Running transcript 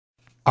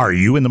Are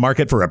you in the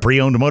market for a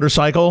pre-owned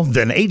motorcycle?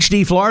 Then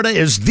HD Florida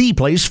is the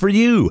place for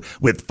you,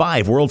 with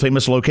 5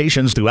 world-famous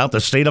locations throughout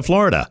the state of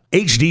Florida.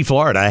 HD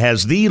Florida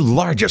has the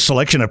largest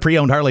selection of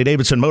pre-owned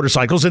Harley-Davidson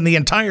motorcycles in the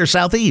entire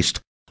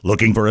Southeast.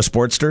 Looking for a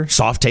Sportster,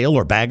 Softail,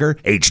 or Bagger?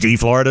 HD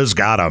Florida's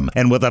got them.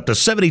 And with up to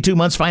 72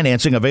 months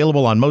financing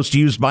available on most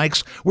used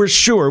bikes, we're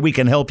sure we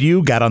can help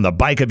you get on the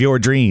bike of your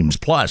dreams.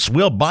 Plus,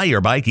 we'll buy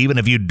your bike even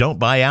if you don't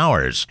buy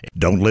ours.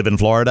 Don't live in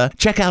Florida?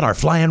 Check out our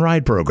Fly and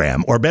Ride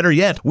program. Or better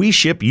yet, we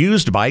ship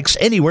used bikes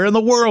anywhere in the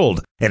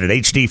world. And at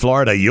HD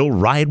Florida, you'll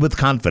ride with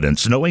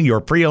confidence knowing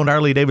your pre-owned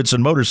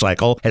Harley-Davidson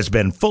motorcycle has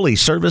been fully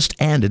serviced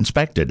and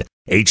inspected.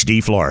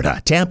 HD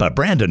Florida, Tampa,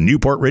 Bradenton,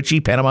 Newport Richey,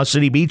 Panama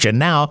City Beach, and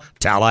now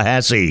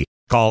Tallahassee.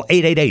 Call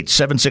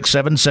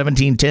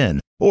 888-767-1710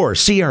 or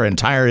see our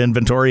entire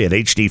inventory at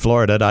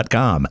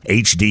hdflorida.com.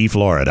 HD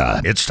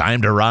Florida. It's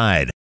time to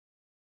ride.